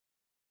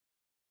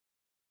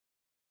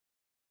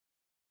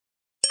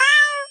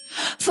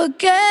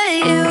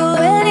Forget you,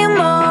 any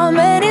mom,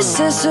 any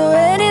sister,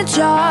 any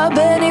job,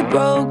 any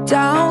broke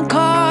down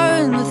car,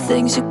 and the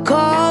things you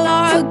call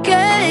art.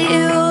 Forget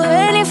you,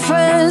 any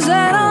friends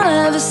that I'll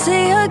never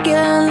see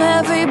again,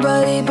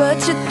 everybody but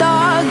your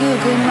dog, you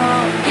can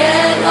all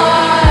get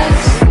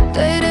lost.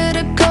 Dated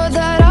a girl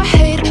that I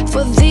hate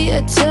for the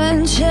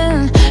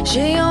attention.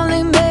 She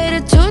only made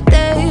it 2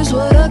 days,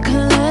 what a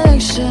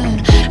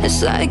connection.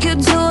 It's like you'd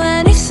do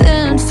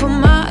anything for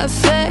my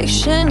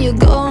affection. You're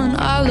going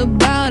all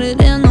about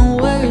it in the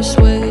worst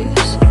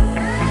ways.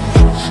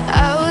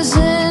 I was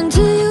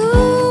into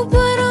you,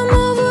 but I'm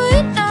over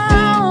it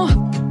now.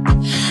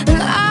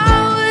 And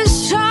I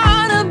was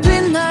trying to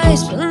be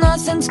nice, but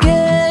nothing's getting